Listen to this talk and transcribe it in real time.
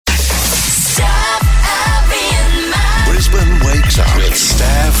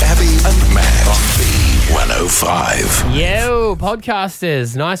Abby and Matt on B105. Yo,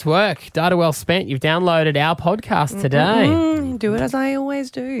 podcasters, nice work. Data well spent. You've downloaded our podcast today. Do it as I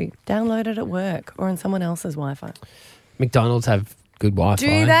always do. Download it at work or on someone else's Wi-Fi. McDonald's have good Wi-Fi.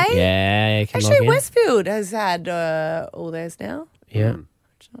 Do they? Yeah. You can log Actually, in. Westfield has had all theirs now. Yeah.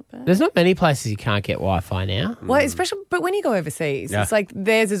 It's not bad. There's not many places you can't get Wi-Fi now. Well, especially, but when you go overseas, Yeah. it's like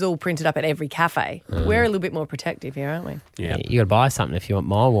theirs is all printed up at every cafe. We're a little bit more protective here, aren't we? Yeah. You got to buy something if you want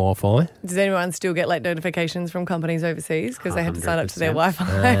my Wi-Fi. Does anyone still get late notifications from companies overseas because they had to sign up to their 100%.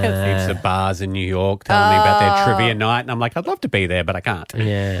 Wi-Fi? Heaps of bars in New York telling me about their trivia night, and I'm like, I'd love to be there, but I can't.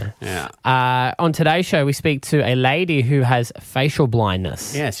 Yeah. Yeah. On today's show, we speak to a lady who has facial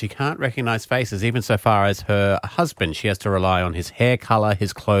blindness. Yes, she can't recognise faces, even so far as her husband. She has to rely on his hair colour,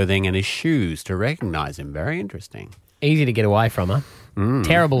 his clothing, and his shoes to recognise him. Very interesting. Easy to get away from her.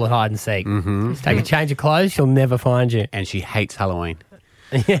 Terrible at hide and seek. Just take a change of clothes, she'll never find you. And she hates Halloween.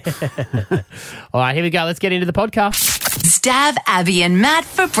 All right, here we go. Let's get into the podcast. Stab Abby and Matt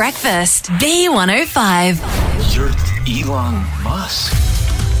for breakfast. B105. You're Elon Musk.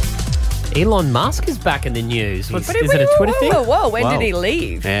 Elon Musk is back in the news. Is it a Twitter thing? Whoa, when Whoa. did he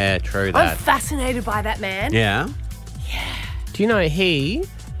leave? Yeah, true I'm that. fascinated by that man. Yeah. Do you know he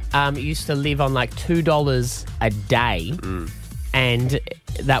used to live on like $2 a day, and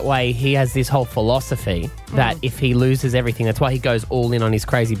that way he has this whole philosophy that if he loses everything, that's why he goes all in on his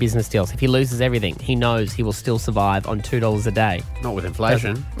crazy business deals. If he loses everything, he knows he will still survive on $2 a day. Not with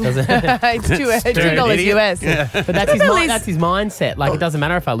inflation. Doesn't It's $2 idiot. US. But that's his mindset. Like, it doesn't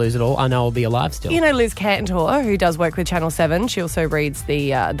matter if I lose it all. I know I'll be alive still. You know Liz Cantor, who does work with Channel 7, she also reads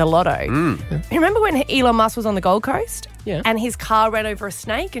the Lotto. Remember when Elon Musk was on the Gold Coast? Yeah. And his car ran over a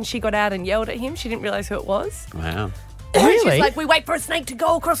snake and she got out and yelled at him? She didn't realise who it was. Wow. Really? She's like, we wait for a snake to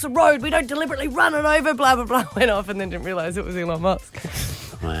go across the road. We don't deliberately run it over, blah, blah, blah. Went off and then didn't realise it was Elon Musk.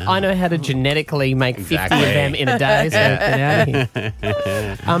 Wow. I know how to genetically make 50 Exactly. of them in a day, so get out of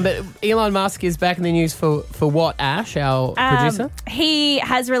here. But Elon Musk is back in the news for what, Ash, our producer? He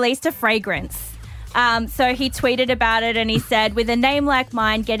has released a fragrance. So he tweeted about it and he said, with a name like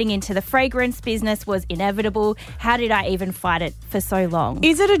mine, getting into the fragrance business was inevitable. How did I even fight it for so long?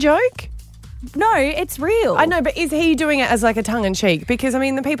 Is it a joke? No, it's real. I know, but is he doing it as like a tongue-in-cheek? Because, I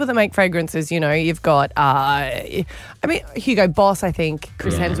mean, the people that make fragrances, you know, you've got, Hugo Boss, I think,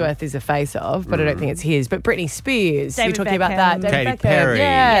 Chris Hemsworth is a face of, but I don't think it's his. But Britney Spears, David you're talking about that. Beckham. David Katy Beckham, Perry.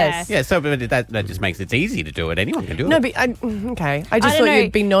 Yes. Yeah, so but that just makes it easy to do it. Anyone can do No, it. but, okay. I just I thought don't know.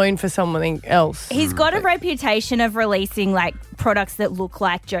 you'd be known for something else. He's got a reputation of releasing like products that look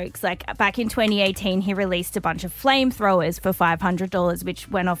like jokes. Like back in 2018, he released a bunch of flamethrowers for $500, which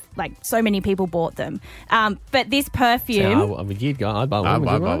went off, like so many people bought them. But this perfume, I mean, you'd go, I'd buy one. I'd would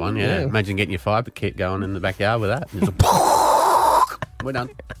buy you, right? one, yeah. Imagine getting your fire kit going in the backyard with that. Just we're done.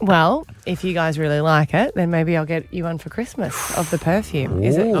 Well, if you guys really like it, then maybe I'll get you one for Christmas of the perfume.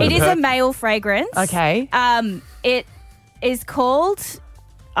 Is it? Ooh. it is a male fragrance. Okay. It is called...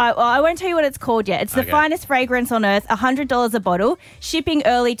 I won't tell you what it's called yet. It's the Okay. finest fragrance on earth, $100 a bottle, shipping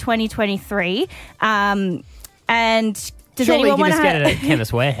early 2023. And does Surely you anyone can want just to get it at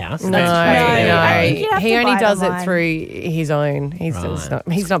Chemist Warehouse. No, I think you have he to only buy it does it online. through his own.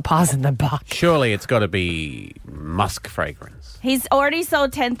 He's not passing the buck. Surely it's got to be musk fragrance. He's already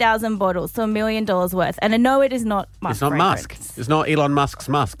sold 10,000 bottles, so $1 million worth. And I know it is not Musk It's not fragrance. musk. It's not Elon Musk's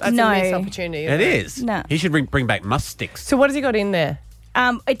musk. That's No. a missed opportunity. It isn't is. No. He should bring back musk sticks. So what has he got in there?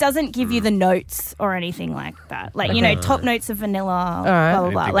 It doesn't give you the notes or anything like that. Like, you know, top notes of vanilla, right. blah,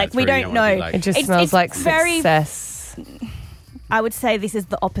 blah, blah. Anything Like, that we through, you don't don't wanna know. be like- It just It's- smells it's like very success. I would say this is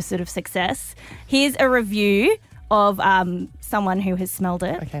the opposite of success. Here's a review of someone who has smelled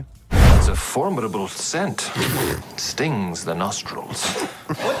it. Okay. It's a formidable scent. Stings the nostrils.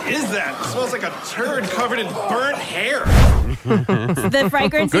 What is that? It smells like a turd covered in burnt hair. The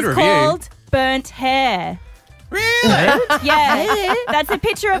fragrance Good is review. called Burnt Hair. Really? Yeah, that's a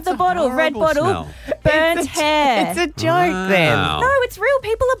picture of the bottle, red horrible bottle, smell. burnt hair. It's a joke then. Wow. No, it's real.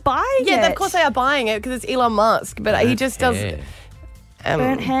 People are buying it. Yeah, of course they are buying it because it's Elon Musk, but he just does. hair.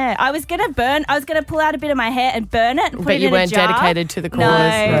 Burnt hair. I was gonna pull out a bit of my hair and burn it and put But it you in a weren't jar. dedicated to the cause.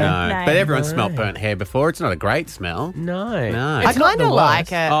 No. But everyone's smelt burnt hair before. It's not a great smell. No. No. I It's not kind the of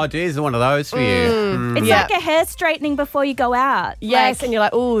like worst. it. Oh, geez, one of those for you. Mm. It's Yeah. like a hair straightening before you go out. Yes, Like, and you're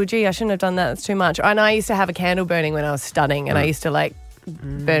like, oh, gee, I shouldn't have done that. That's too much. And I used to have a candle burning when I was studying, and I used to like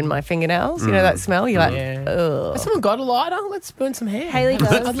burn my fingernails. You know that smell? You're like, Yeah. ugh. Has someone got a lighter? Let's burn some hair. Haley does.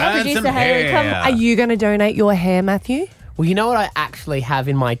 Burn Producer some Haley, come. hair. Are you going to donate your hair, Matthew? Well, you know what I actually have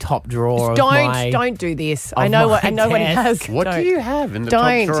in my top drawer? of my- Don't do this. of I know what he my has. What Don't. do you have in the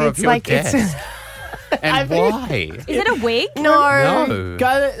Don't. top drawer of It's your like desk? it's And why? Is it a wig? No. No.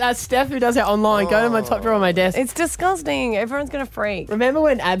 That's Steph who does it online. Go to my top drawer on my desk. It's disgusting. Everyone's going to freak. Remember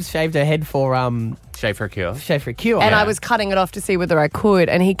when Abs shaved her head for Shave for a cure. Shave for a cure? And I was cutting it off to see whether I could,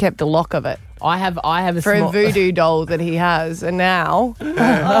 and he kept a lock of it I have a for small, a voodoo doll that he has. And now,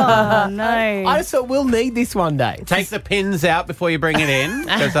 Oh, no. I just thought we'll need this one day. Take the pins out before you bring it in,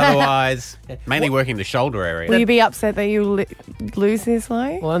 because otherwise, mainly working the shoulder area. will you be upset that you lose this,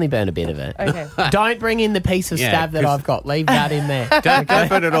 though? We'll only burn a bit of it. Okay. Don't bring in the piece of Yeah, stab that 'cause- I've got. Leave that in there. Don't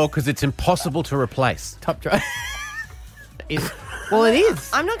burn it all because it's impossible to replace. Top drawer. Well, it is.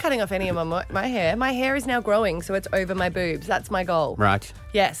 I'm not cutting off any of my hair. My hair is now growing, so it's over my boobs. That's my goal. Right.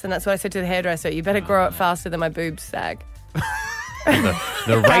 Yes, and that's what I said to the hairdresser. You better grow it faster than my boobs sag.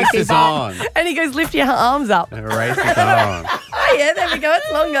 The race is on. And he goes, lift your arms up. The race is on. Oh, yeah, there we go.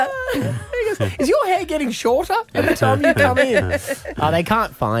 It's longer. Is your hair getting shorter every time you come in? Oh, they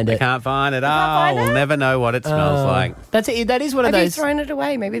can't find it. Can't find it. find We'll it? never know what it smells like. That's it. That is one of Have you those. thrown it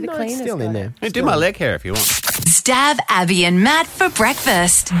away? Maybe the No, cleaner's it's still got in it. there. Hey, do my leg hair if you want. Stab Abby and Matt for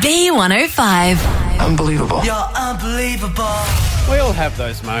breakfast. B105. Unbelievable. We all have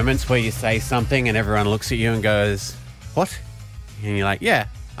those moments where you say something and everyone looks at you and goes, what? And you're like, yeah,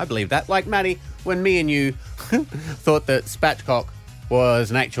 I believe that. Like, Maddie, when me and you thought that spatchcock was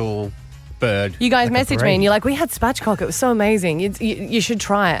an actual bird. You guys messaged me breed. and you're like, we had spatchcock. It was so amazing. You should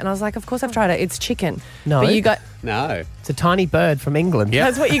try it. And I was like, of course I've tried it. It's chicken. No. But you got... No. It's a tiny bird from England. Yep.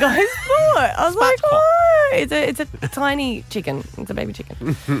 That's what you guys thought. I was like, Spatchcock. what? It's a tiny chicken. It's a baby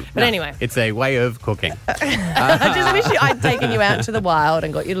chicken. But anyway, It's a way of cooking. I just wish I'd taken you out to the wild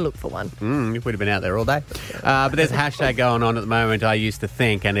and got you to look for one. You would have been out there all day. But there's a hashtag going on at the moment, I used to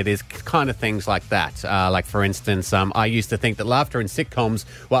think, and it is kind of things like that. Like, for instance, I used to think that laughter in sitcoms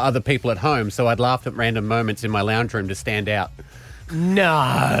were other people at home, so I'd laugh at random moments in my lounge room to stand out. No.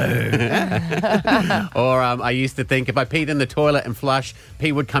 Or I used to think if I peed in the toilet and flush,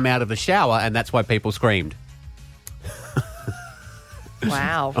 pee would come out of the shower, and that's why people screamed.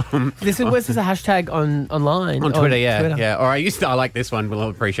 Wow. This is a hashtag online. On Twitter, yeah. Or I like this one. We'll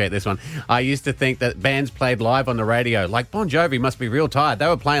appreciate this one. I used to think that bands played live on the radio. Like, Bon Jovi must be real tired. They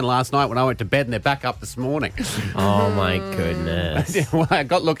were playing last night when I went to bed and they're back up this morning. Oh, my goodness. Well, I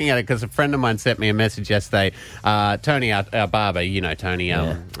got looking at it because a friend of mine sent me a message yesterday. Tony, our barber, you know Tony,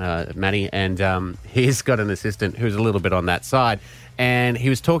 Matty, and he's got an assistant who's a little bit on that side. And he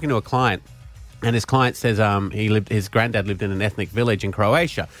was talking to a client. And his client says his granddad lived in an ethnic village in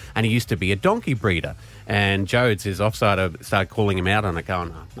Croatia, and he used to be a donkey breeder. And Jodes, his offsider, started calling him out on it,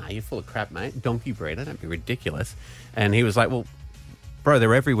 going, "Oh, no, you're full of crap, mate. Donkey breeder, don't be ridiculous." And he was like, "Well, bro,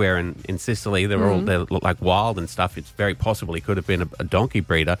 they're everywhere in Sicily. They look like wild and stuff. It's very possible he could have been a donkey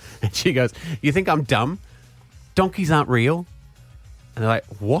breeder." And she goes, "You think I'm dumb? Donkeys aren't real." And they're like,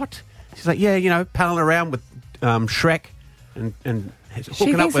 "What?" She's like, "Yeah, palling around with Shrek and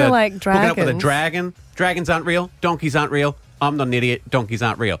hooking up thinks with they're like hooking up with a dragons. dragon. Dragons aren't real. Donkeys aren't real. I'm not an idiot. Donkeys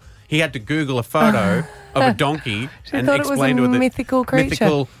aren't real." He had to Google a photo of a donkey and thought it was explain a to her the mythical creature.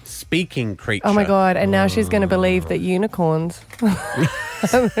 mythical speaking creature. Oh, my God. And now she's going to believe that unicorns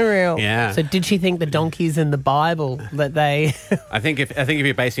are real. Yeah. So did she think the donkeys in the Bible that they... I think if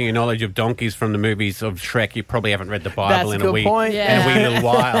you're basing your knowledge of donkeys from the movies of Shrek, you probably haven't read the Bible That's a in good a wee point. in a wee little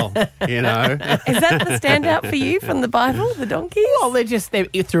while. Is that the standout for you from the Bible, the donkeys? Well, they're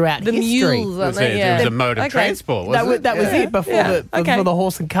throughout the history. mules, It aren't was, they? it was a mode of Okay. transport, wasn't it? That was it before Okay. the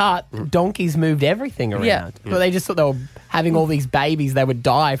horse and cart. Donkeys moved everything around. Yeah. But they just thought they were having all these babies. They would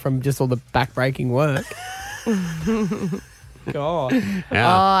die from just all the backbreaking work. God.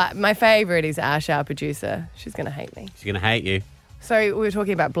 Yeah. Oh, my favourite is Ash, our producer. She's going to hate me. She's going to hate you. So we were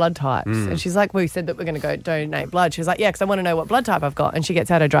talking about blood types, and she's like, we said that we're going to go donate blood. She was like, yeah, because I want to know what blood type I've got. And she gets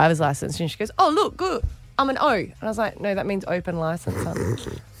out her driver's license, and she goes, oh, look, good. I'm an O. And I was like, no, that means open license, son.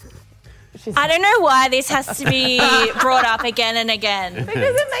 I don't know why this has to be brought up again and again. Because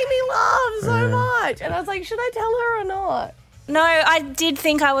it made me laugh so much. And I was like, should I tell her or not? No, I did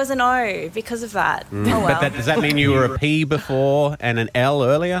think I was an O because of that. Oh well. But does that mean you were a P before and an L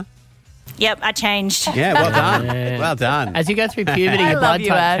earlier? Yep, I changed. Yeah, well done. Yeah. Well done. As you go through puberty, I your love blood you,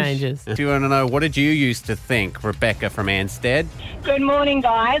 type Ash. changes. Do you want to know, what did you used to think, Rebecca from Anstead? Good morning,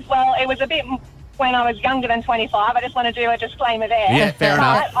 guys. Well, it was a bit when I was younger than 25. I just want to do a disclaimer there. Yeah, fair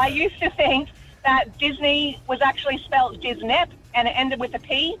enough. But I used to think that Disney was actually spelled Disney, and it ended with a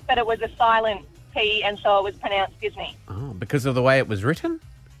P, but it was a silent P, and so it was pronounced Disney. Oh, because of the way it was written?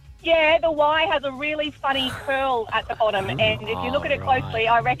 Yeah, the Y has a really funny curl at the bottom, and if you look at it closely,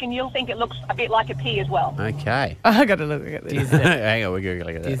 I reckon you'll think it looks a bit like a P as well. Okay. I got to look at this. Hang on, we're going to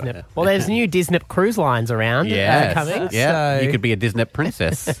look at that. Disney. Well, there's new Disney cruise lines around coming. Yeah, so. you could be a Disney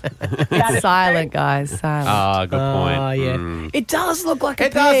princess. It's silent, guys. Silent. Oh, good point. Oh, yeah. It does look like a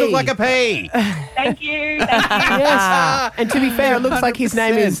It P. does look like a P. Thank you. Yes. And to be fair, it looks like his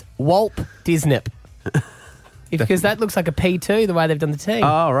name 100%. is Walt Disney. Because that looks like a P too, the way they've done the T.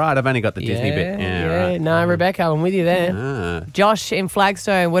 Oh, right. I've only got the Disney bit. Yeah, right. No, Rebecca, I'm with you there. Ah. Josh in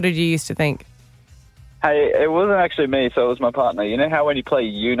Flagstone, what did you used to think? Hey, it wasn't actually me, so it was my partner. You know how when you play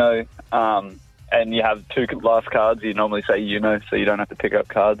Uno and you have two last cards, you normally say Uno so you don't have to pick up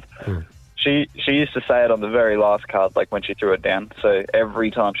cards? She used to say it on the very last card, like when she threw it down. So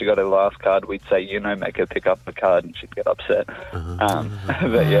every time she got her last card, we'd say, make her pick up the card, and she'd get upset.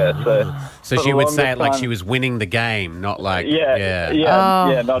 But yeah, so... So for she the would say it longest like time- she was winning the game, not like... Yeah,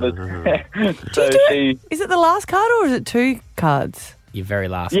 not as... so she... Is it the last card or is it two cards? Your very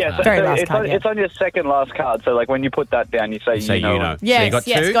last Yeah, card. so, Very last it's, card, on, yeah. it's on your second last card. So, like, when you put that down, you say You say Uno. Yes, so you got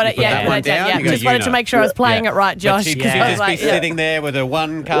yes, two, got you it. put Yeah, that got one it. down, Yeah, you go just wanted to Uno. make sure I was playing it right, Josh. But she'd because I was just like, be sitting there with a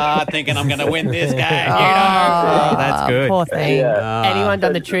one card thinking, I'm going to win this game. Oh, that's good. Poor thing. Anyone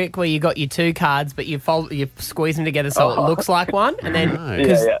done the trick where you got your two cards, but you squeeze them together so it looks like one, and then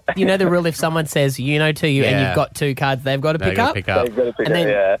because you know the rule, if someone says to you and you've got two cards, they've got to pick up, They've got to pick and up,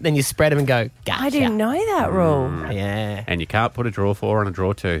 then then you spread them and go. Gotcha. I didn't know that rule. Yeah, And you can't put a draw 4 on a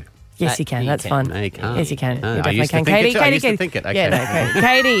draw 2. Yes, you can. You That's can. fun. No, you can't. Yes, you can. No, You I definitely used to can. think it Katie, too. I Katie, used to Katie. think it, Yeah, no,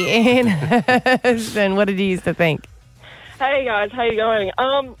 Katie in Huston, what did you used to think? Hey guys, how you going?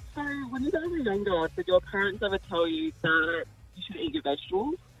 So when you guys were younger, did your parents ever tell you that you should eat your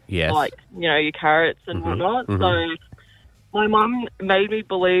vegetables? Yes. Like, your carrots and whatnot. So my mum made me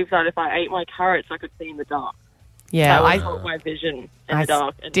believe that if I ate my carrots, I could see in the dark. Yeah, that would help my vision in the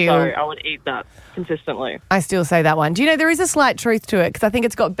dark. And so I would eat that consistently. I still say that one. Do you know there is a slight truth to it? Because I think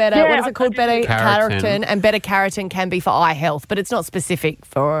it's got better, Yeah, what is it called? Better Keratin. keratin, and better keratin can be for eye health, but it's not specific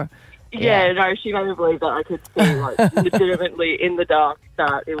for... Yeah, no, she made me believe that I could see, like, legitimately in the dark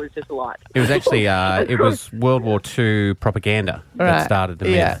that it was just light. It was actually it was World War II propaganda that Right. started the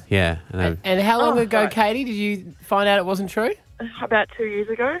Yeah. myth. Yeah. And how long ago, right. Katie, did you find out it wasn't true? About 2 years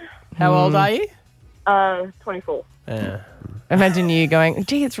ago, How old are you? 24. Imagine you going,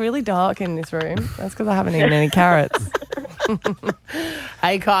 gee, it's really dark in this room. That's because I haven't eaten any carrots.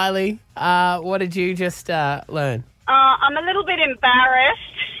 Hey, Kylie, what did you just learn? I'm a little bit embarrassed.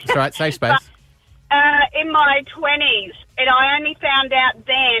 That's right. Safe space. In my 20s, and I only found out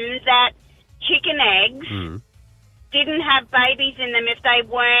then that chicken eggs didn't have babies in them if they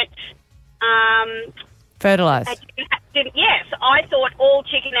weren't... Fertilised. Yes, I thought all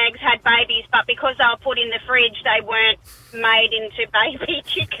chicken eggs had babies, but because they were put in the fridge, they weren't made into baby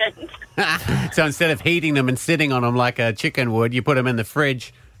chickens. So instead of heating them and sitting on them like a chicken would, you put them in the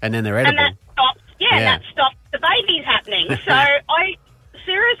fridge and then they're edible. And that stopped, that stopped the babies happening. So I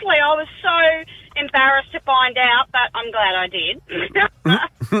was so embarrassed to find out, but I'm glad I did.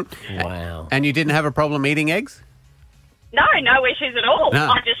 Wow. And you didn't have a problem eating eggs? No issues at all. No.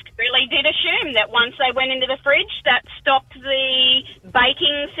 I just really did assume that once they went into the fridge, that stopped the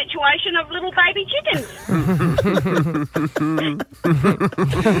baking situation of little baby chickens.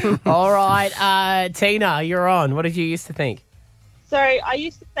 All right, Tina, you're on. What did you used to think? So I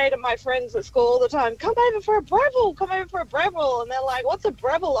used to say to my friends at school all the time, come over for a Breville, and they're like, what's a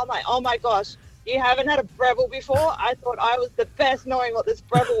Breville? I'm like, oh my gosh, you haven't had a Breville before? I thought I was the best knowing what this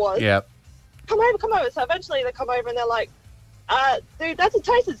Breville was. Yep. Come over. So eventually they come over and they're like, dude, that's a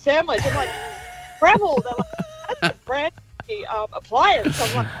toasted sandwich. I'm like, Breville. They're like, that's a brand new appliance.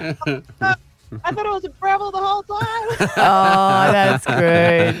 I'm like, oh, I thought it was a Breville the whole time. Oh, that's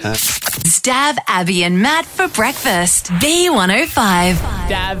good. Stab Abby and Matt for breakfast. B105.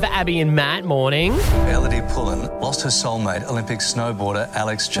 Dav, Abby and Matt, morning. Elodie Pullen lost her soulmate, Olympic snowboarder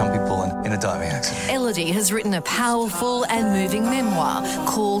Alex Chumpy Pullen, in a diving accident. Elodie has written a powerful and moving memoir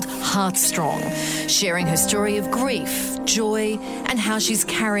called Heartstrong, sharing her story of grief, joy, and how she's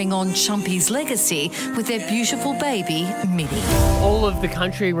carrying on Chumpy's legacy with their beautiful baby, Minnie. All of the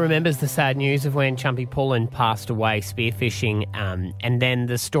country remembers the sad news of when Chumpy Pullen passed away spearfishing, and then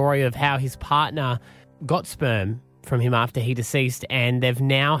the story of how his partner got sperm from him after he deceased, and they've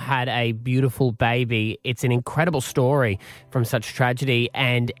now had a beautiful baby. It's an incredible story from such tragedy,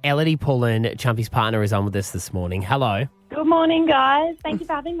 and Elodie Pullen, Chumpy's partner, is on with us this morning. Hello. Good Good morning, guys. Thank you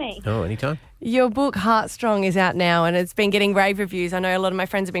for having me. Oh, anytime. Your book, Heartstrong, is out now and it's been getting rave reviews. I know a lot of my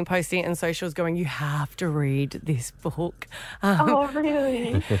friends have been posting it on socials going, you have to read this book. Oh,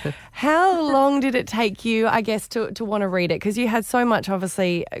 really? How long did it take you, I guess, to want to read it? Because you had so much,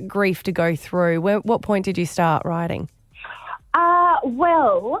 obviously, grief to go through. What point did you start writing?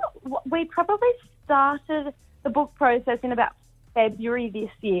 Well, we probably started the book process in about February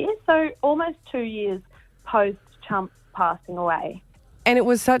this year, so almost 2 years post Chump passing away. And it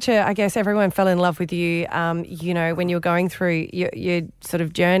was such a, I guess everyone fell in love with you, you know, when you were going through your sort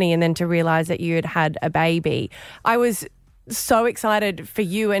of journey and then to realise that you had had a baby. I was so excited for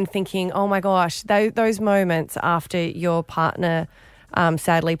you and thinking, oh my gosh, those moments after your partner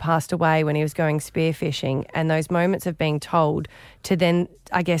sadly passed away when he was going spearfishing, and those moments of being told to then,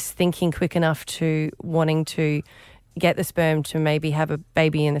 I guess, thinking quick enough to wanting to get the sperm to maybe have a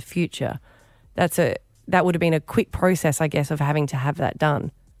baby in the future. That would have been a quick process, I guess, of having to have that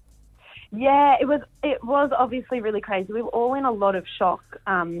done. Yeah, it was obviously really crazy. We were all in a lot of shock,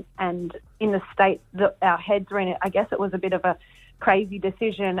 and in the state that our heads were in it, I guess it was a bit of a crazy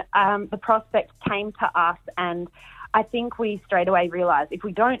decision. The prospect came to us, and I think we straight away realised if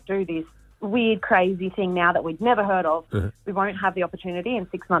we don't do this weird, crazy thing now that we'd never heard of, we won't have the opportunity in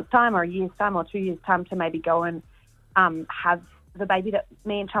 6 months' time or a year's time or 2 years' time to maybe go and have the baby that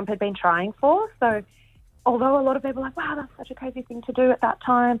me and Chump had been trying for. So although a lot of people are like, wow, that's such a crazy thing to do at that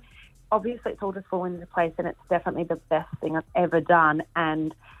time, obviously it's all just fallen into place and it's definitely the best thing I've ever done.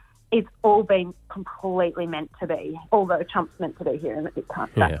 And it's all been completely meant to be, although Chump's meant to be here and it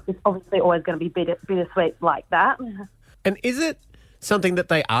can't. Yeah. It's obviously always going to be bittersweet like that. And is it something that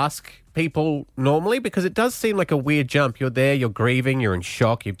they ask people normally? Because it does seem like a weird jump. You're there, you're grieving, you're in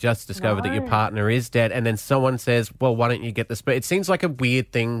shock, you've just discovered that your partner is dead, and then someone says, well, why don't you get this? But it seems like a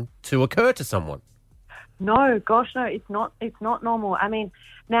weird thing to occur to someone. No, gosh, no, it's not normal. I mean,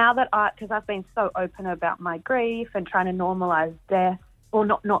 now that because I've been so open about my grief and trying to normalise death, or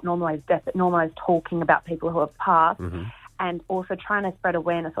not normalise death, but normalise talking about people who have passed, and also trying to spread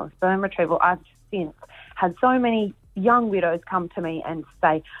awareness on sperm retrieval, I've since had so many young widows come to me and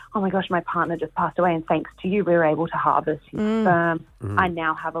say, oh my gosh, my partner just passed away and thanks to you we were able to harvest his sperm. I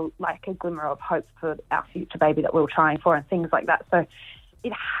now have a glimmer of hope for our future baby that we were trying for and things like that. So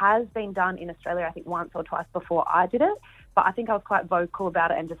it has been done in Australia, I think, once or twice before I did it, but I think I was quite vocal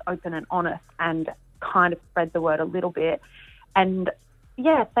about it and just open and honest and kind of spread the word a little bit. And,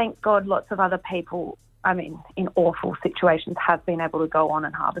 yeah, thank God lots of other people, I mean, in awful situations have been able to go on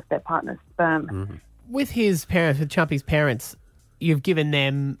and harvest their partner's sperm. With his parents, with Chumpy's parents, you've given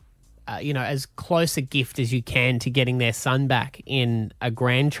them, as close a gift as you can to getting their son back in a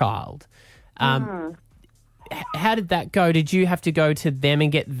grandchild. How did that go? Did you have to go to them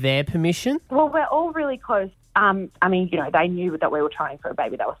and get their permission? Well, we're all really close. I mean, they knew that we were trying for a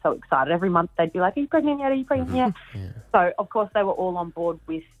baby. They were so excited. Every month they'd be like, are you pregnant yet? Are you pregnant yet? So, of course, they were all on board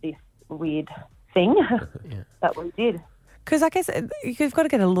with this weird thing that we did. Because I guess you've got to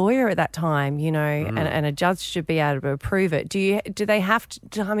get a lawyer at that time, and a judge should be able to approve it. Do they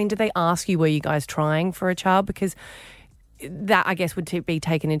ask you, were you guys trying for a child? Because that, I guess, would be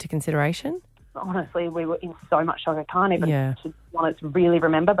taken into consideration. Honestly, we were in so much shock. I can't even want to really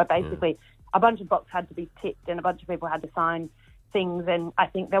remember. But basically, a bunch of boxes had to be ticked and a bunch of people had to sign things. And I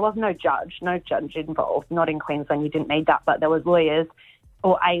think there was no judge involved. Not in Queensland, you didn't need that. But there was lawyers,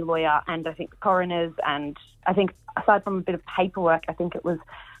 or a lawyer, and I think coroners. And I think aside from a bit of paperwork, I think it was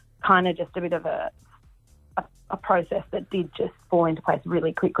kind of just a bit of a process that did just fall into place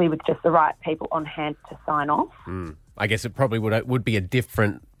really quickly with just the right people on hand to sign off. I guess it probably would be a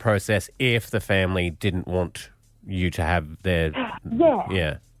different process if the family didn't want you to have their...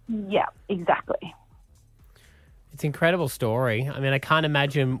 Yeah, exactly. It's an incredible story. I mean, I can't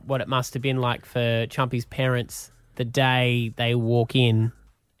imagine what it must have been like for Chumpy's parents the day they walk in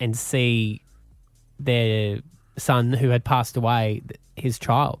and see their son who had passed away, his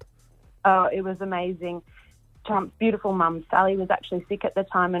child. Oh, it was amazing. Chump's beautiful mum, Sally, was actually sick at the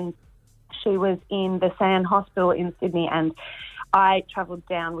time and she was in the San Hospital in Sydney, and I travelled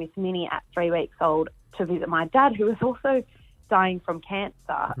down with Minnie at 3 weeks old to visit my dad, who was also dying from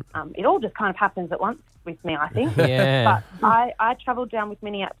cancer. It all just kind of happens at once with me, I think. Yeah. But I travelled down with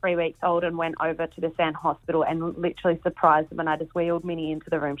Minnie at 3 weeks old and went over to the San Hospital and literally surprised them, and I just wheeled Minnie into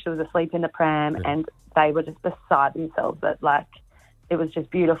the room. She was asleep in the pram and they were just beside themselves. But, it was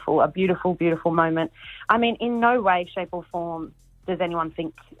just beautiful, a beautiful, beautiful moment. I mean, in no way, shape or form does anyone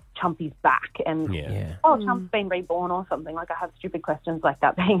think Chumpy's back and, Chump's been reborn or something. I have stupid questions like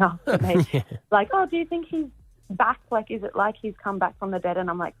that being asked of me. Do you think he's back? Like, is it like he's come back from the dead? And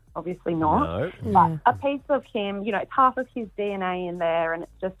I'm like, obviously not. No. But a piece of him, you know, it's half of his DNA in there, and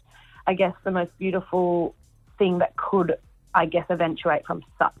it's just, I guess, the most beautiful thing that could, I guess, eventuate from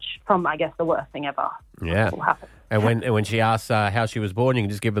I guess, the worst thing ever. Yeah. Will happen. And when she asks how she was born, you can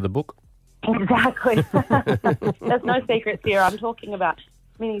just give her the book. Exactly. There's no secrets here. I'm talking about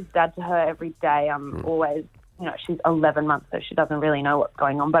Minnie's dad to her every day. I'm always, you know, she's 11 months, so she doesn't really know what's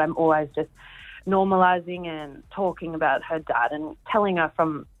going on, but I'm always just normalising and talking about her dad and telling her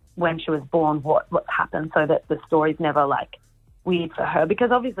from when she was born what's happened, so that the story's never, like, weird for her, because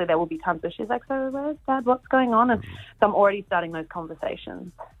obviously there will be times where she's like, so where's Dad? What's going on? And so I'm already starting those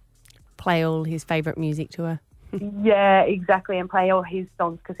conversations. Play all his favourite music to her. Yeah, exactly, and play all his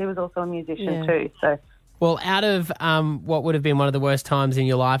songs, because he was also a musician too. So, well, out of what would have been one of the worst times in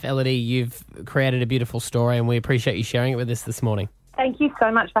your life, Elodie, you've created a beautiful story, and we appreciate you sharing it with us this morning. thank you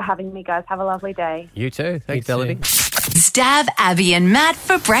so much for having me, guys. Have a lovely day. You too. Thanks, Elodie. Stab Abby and Matt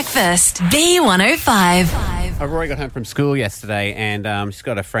for breakfast. B105. Rory got home from school yesterday, and she's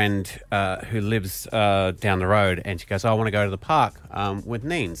got a friend who lives down the road, and she goes, I want to go to the park with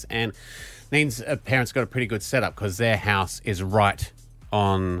Neens. And Neens' parents got a pretty good setup because their house is right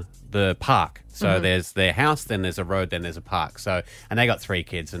on the park. So there's their house, then there's a road, then there's a park. So, and they got 3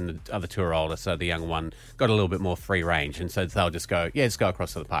 kids, and the other 2 are older, so the young one got a little bit more free range. And so they'll just go, just go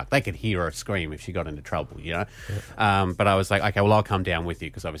across to the park. They could hear her scream if she got into trouble, you know. Yeah. But I was like, okay, well, I'll come down with you,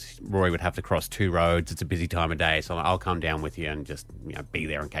 because obviously Rory would have to cross 2 roads. It's a busy time of day, so I'll come down with you and just, you know, be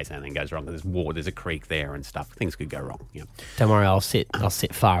there in case anything goes wrong. There's water, there's a creek there and stuff. Things could go wrong. You know. Don't worry, I'll sit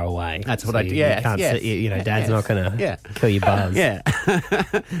far away. That's what so I do. You can't sit, you know, Dad's not going to kill your buzz. Yeah.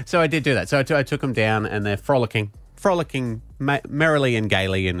 So I did do that. So I took them down, and they're frolicking merrily and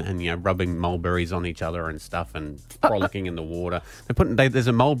gaily, and you know, rubbing mulberries on each other and stuff, and frolicking in the water. There's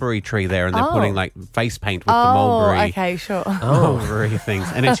a mulberry tree there, and they're putting like face paint with the mulberry. Okay, sure. Mulberry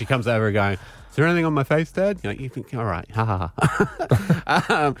things. And then she comes over going, is there anything on my face, Dad? You think, all right, ha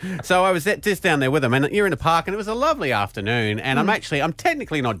ha. So I was just down there with them, and you're in the park, and it was a lovely afternoon, and I'm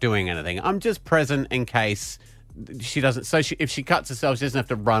technically not doing anything. I'm just present in case she doesn't. So if she cuts herself, she doesn't have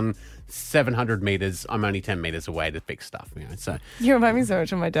to run 700 metres. I'm only 10 metres away to fix stuff. You know, so you remind me so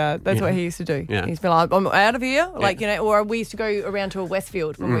much of my dad. That's what he used to do. Yeah. He'd be like, I'm out of here. Like, you know, or we used to go around to a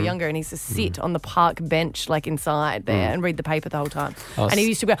Westfield when we were younger, and he used to sit on the park bench, like inside there, and read the paper the whole time. And he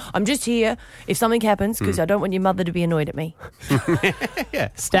used to go, I'm just here if something happens, because I don't want your mother to be annoyed at me. Yeah.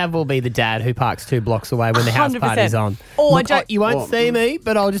 Stav will be the dad who parks 2 blocks away when the house 100%. party's on. Or Look, you won't see me,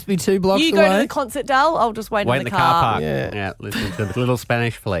 but I'll just be 2 blocks away. You go to the concert, Dal, I'll just wait in the car park. Yeah. Listen to the little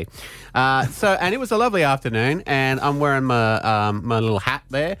Spanish flea. And it was a lovely afternoon, and I'm wearing my my little hat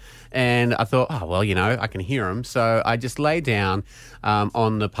there, and I thought, oh, well, you know, I can hear them. So I just lay down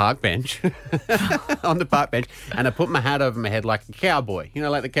on the park bench, and I put my hat over my head like a cowboy, you know,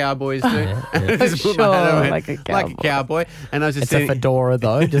 like the cowboys do. I just put my hat over my head like a cowboy. And I was just It's a fedora,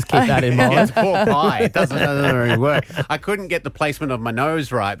 though. Just keep that in mind. Yeah, it's pork pie. It doesn't really work. I couldn't get the placement of my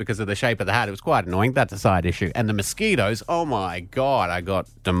nose right because of the shape of the hat. It was quite annoying. That's a side issue. And the mosquitoes, oh, my God, I got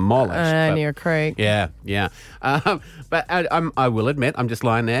demolished. Near a creek. Yeah. But I will admit, I'm just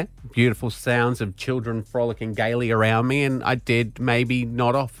lying there. Beautiful sounds of children frolicking gaily around me, and I did maybe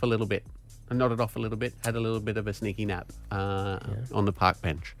nod off a little bit. I nodded off a little bit, had a little bit of a sneaky nap on the park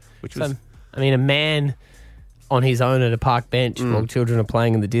bench, which was... I mean, a man on his own at a park bench while children are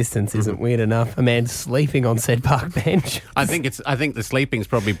playing in the distance isn't weird enough. A man sleeping on said park bench. I think the sleeping's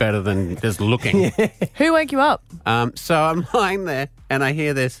probably better than just looking. Who woke you up? So I'm lying there, and I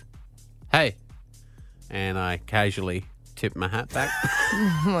hear this, hey, and I casually tip my hat back.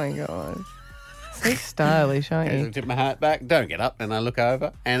 Oh, my God. So stylish, aren't you? I tip my hat back, don't get up, and I look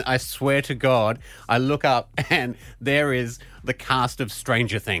over, and I swear to God, I look up, and there is the cast of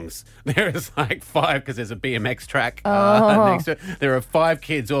Stranger Things. There is like 5, because there's a BMX track next to it. There are 5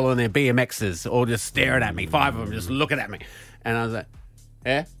 kids all on their BMXs, all just staring at me, 5 of them just looking at me. And I was like,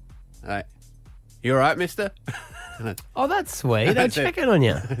 yeah? Like, you all right, mister? Oh, that's sweet. They're checking on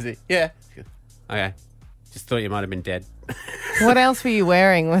you. Yeah. Okay. Just thought you might have been dead. What else were you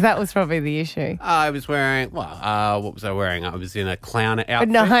wearing? Well, that was probably the issue. I was wearing, what was I wearing? I was in a clown outfit.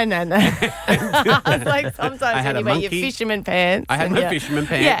 No. I was like, sometimes when you wear your fisherman pants. I had my fisherman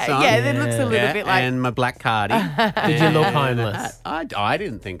pants on. Yeah, it looks a little bit like... And my black cardi. Did you look homeless? I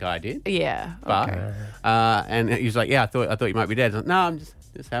didn't think I did. Yeah. But, okay. And he was like, yeah, I thought you might be dead. I was like, no, I'm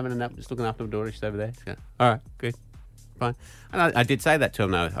just having a nap, just looking after my daughter. She's over there. She's like, all right, good. Fine. And I did say that to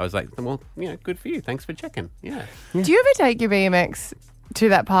him, though. I was like, well, you know, good for you. Thanks for checking. Yeah. Do you ever take your BMX to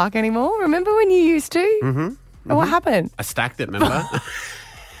that park anymore? Remember when you used to? Mm-hmm. What happened? I stacked it, remember?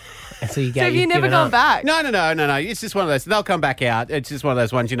 And so you So have you never given gone up. back? No. It's just one of those. They'll come back out. It's just one of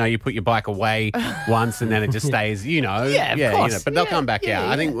those ones, you put your bike away once and then it just stays, Yeah, of course. but they'll come back out.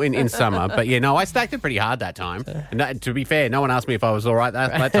 I think in summer. But I stacked it pretty hard that time. And to be fair, no one asked me if I was all right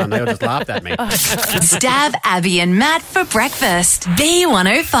that time. They all just laughed at me. Stab Abby and Matt for breakfast.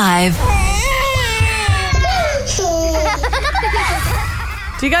 B105.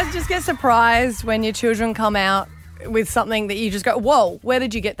 Do you guys just get surprised when your children come out with something that you just go, whoa, where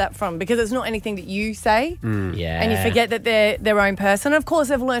did you get that from? Because it's not anything that you say. Yeah. And you forget that they're their own person. Of course,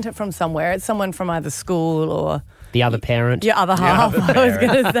 they've learnt it from somewhere. It's someone from either school or The other parent. your other half, I was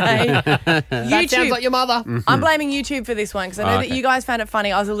going to say. That sounds like your mother. I'm blaming YouTube for this one because I know that Okay. you guys found it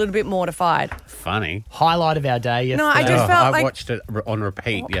funny. I was a little bit mortified. Funny. Highlight of our day yesterday. No, I just felt I like watched it on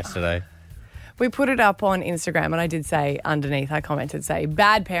repeat yesterday. we put it up on Instagram and I did say underneath, I commented, say,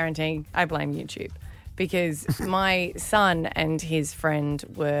 bad parenting, I blame YouTube. Because my son and his friend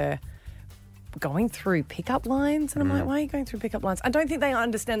were going through pickup lines. And I'm like, why are you going through pickup lines? I don't think they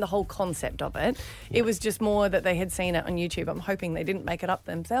understand the whole concept of it. It was just more that they had seen it on YouTube. I'm hoping they didn't make it up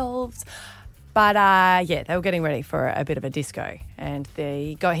themselves. But, they were getting ready for a bit of a disco. And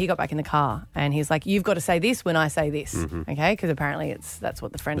he got back in the car and he's like, you've got to say this when I say this. Okay? Because apparently that's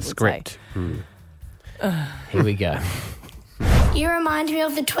what the friend would Script. say. Here we go. You remind me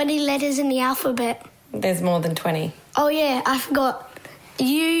of the 20 letters in the alphabet. There's more than 20. Oh, yeah, I forgot.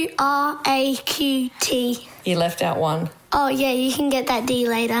 U-R-A-Q-T. You left out one. Oh, yeah, you can get that D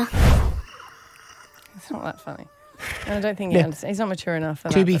later. It's not that funny. And I don't think he understands. He's not mature enough for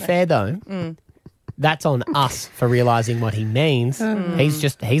that. To be but- fair, though, that's on us for realising what he means. He's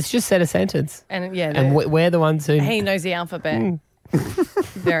just said a sentence. And, yeah, And we're the ones who... he knows the alphabet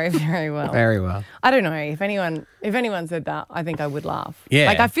very, very well. Very well. I don't know. If anyone said that, I think I would laugh. Yeah.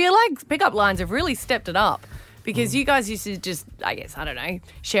 Like, I feel like pickup lines have really stepped it up because you guys used to just, I guess, I don't know,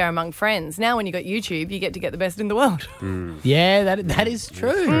 share among friends. Now when you got YouTube, you get to get the best in the world. Yeah, that is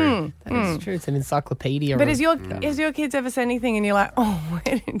true. That is true. It's an encyclopedia. But has your kids ever said anything and you're like, oh,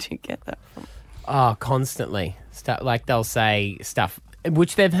 where did you get that from? Oh, constantly. Like they'll say stuff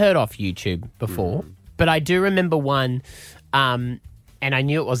which they've heard off YouTube before. But I do remember one, and I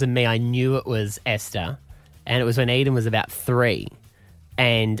knew it wasn't me. I knew it was Esther. And it was when Eden was about 3.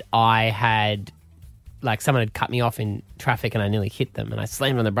 And I had, like, someone had cut me off in traffic and I nearly hit them. And I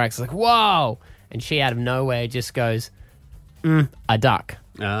slammed on the brakes. I was like, whoa. And she out of nowhere just goes, a duck.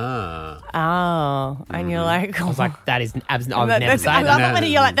 Ah. Oh, and you're like, I was like, that is absolutely, I would never say I love that. it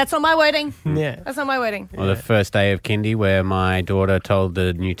when you're like, that's not my wording. Yeah. That's not my wording. Or the first day of kindy where my daughter told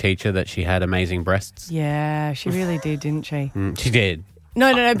the new teacher that she had amazing breasts. Yeah, she really did, didn't she? She did.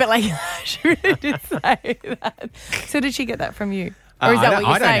 No, but like, she really did say that. So did she get that from you? Or is that what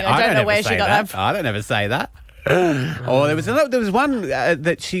you're saying? I don't know where she got that from. I don't ever say that. Or there was one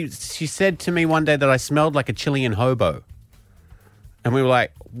that she said to me one day that I smelled like a Chilean hobo. And we were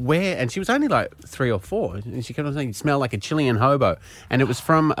like, where? And she was only like 3 or 4. And she kept on saying, you smell like a Chilean hobo. And it was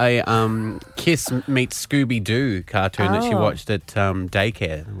from a Kiss meets Scooby-Doo cartoon that she watched at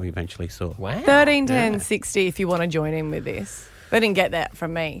daycare that we eventually saw. Wow. 13, 10, 60 if you want to join in with this. They didn't get that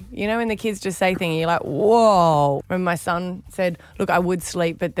from me. You know when the kids just say things, you're like, whoa. When my son said, look, I would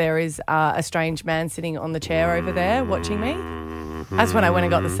sleep, but there is a strange man sitting on the chair over there watching me. That's when I went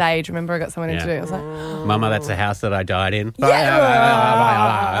and got the sage. Remember, I got someone in to do it. I was like, Mama, that's the house that I died in.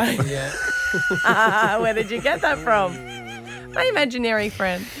 where did you get that from? My imaginary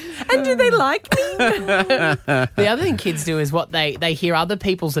friend. And do they like me? The other thing kids do is what they hear other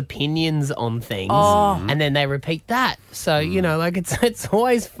people's opinions on things and then they repeat that. So, you know, like it's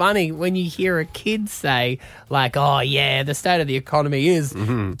always funny when you hear a kid say like, oh yeah, the state of the economy is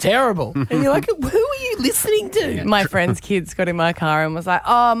terrible. And you're like, who are you listening to? My friend's kids got in my car and was like,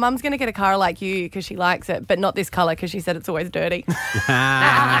 oh, Mum's going to get a car like you because she likes it, but not this colour because she said it's always dirty.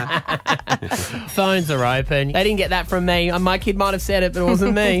 Phones are open. They didn't get that from me. My kid might have said it, but it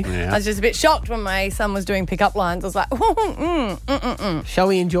wasn't me. I was just a bit shocked when my son was doing pickup lines. I was like, Shall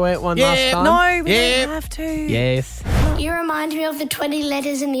we enjoy it one last time? No, we don't have to. Yes. You remind me of the 20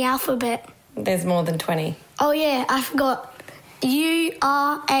 letters in the alphabet. There's more than 20. Oh, yeah, I forgot.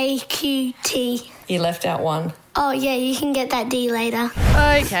 U-R-A-Q-T. You left out one. Oh, yeah, you can get that D later.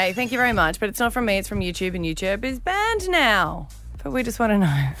 Okay, thank you very much. But it's not from me, it's from YouTube, and YouTube is banned now. But we just want to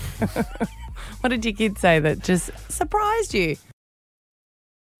know. What did your kids say that just surprised you?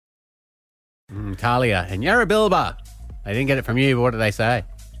 Talia and Yarrabilba. They didn't get it from you, but what did they say?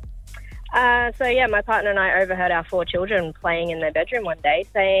 My partner and I overheard our 4 children playing in their bedroom one day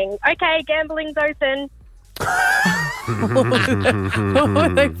saying, okay, gambling's open. What were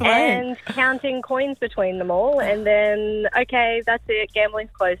they playing? And counting coins between them all. And then, okay, that's it.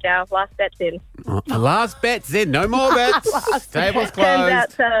 Gambling's closed now. Last bet's in. The last bet's in. No more bets. Table's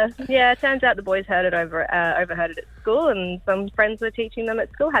closed. Turns out the boys overheard it at school, and some friends were teaching them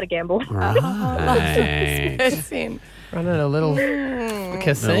at school how to gamble. Right. It's in. Running a little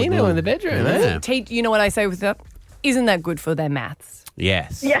casino in the bedroom, eh? You know what I say with that? Isn't that good for their maths?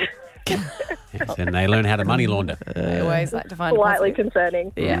 Yes. Yeah. Yes, and they learn how to money launder. I always like to find Slightly a positive.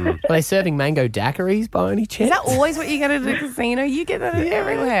 concerning. Yeah. Are they serving mango daiquiris by any chance? Is that always what you get at a casino? You get that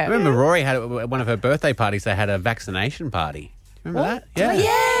everywhere. I remember Rory had at one of her birthday parties. They had a vaccination party. Remember that? Yeah.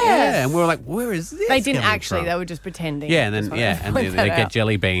 Yes. Yeah, and we were like, where is this? They didn't coming actually. from? They were just pretending. Yeah, and then Just they'd get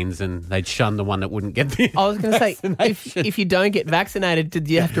jelly beans, and they'd shun the one that wouldn't get the. I was going to say, if you don't get vaccinated, did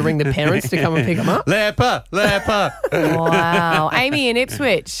you have to ring the parents to come and pick them up? Leper. Wow. Amy in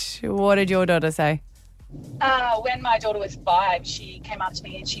Ipswich, what did your daughter say? When my daughter was 5, she came up to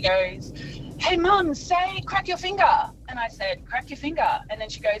me and she goes, "Hey, Mum, say crack your finger." And I said, "Crack your finger." And then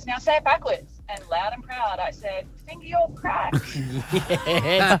she goes, "Now say it backwards." And loud and proud, I said, "Finger your crack."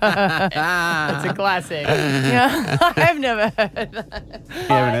 That's a classic. Yeah, I've never heard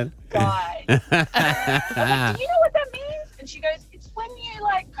that. Died. I said, "Do you know what that means?" And she goes, "It's when you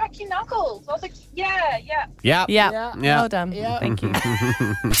crack your knuckles." I was like, "Yeah." Yeah. Well done. Thank you.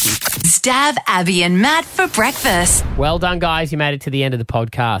 Stab Abby and Matt for breakfast. Well done, guys. You made it to the end of the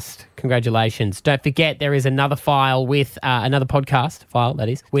podcast. Congratulations. Don't forget, there is another file with, another podcast file, that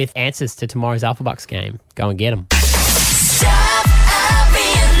is, with answers to tomorrow's Alpha Bucks game. Go and get them.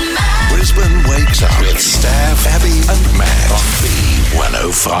 Brisbane wakes up with Stav, Abby and Matt on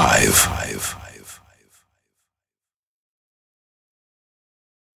B105.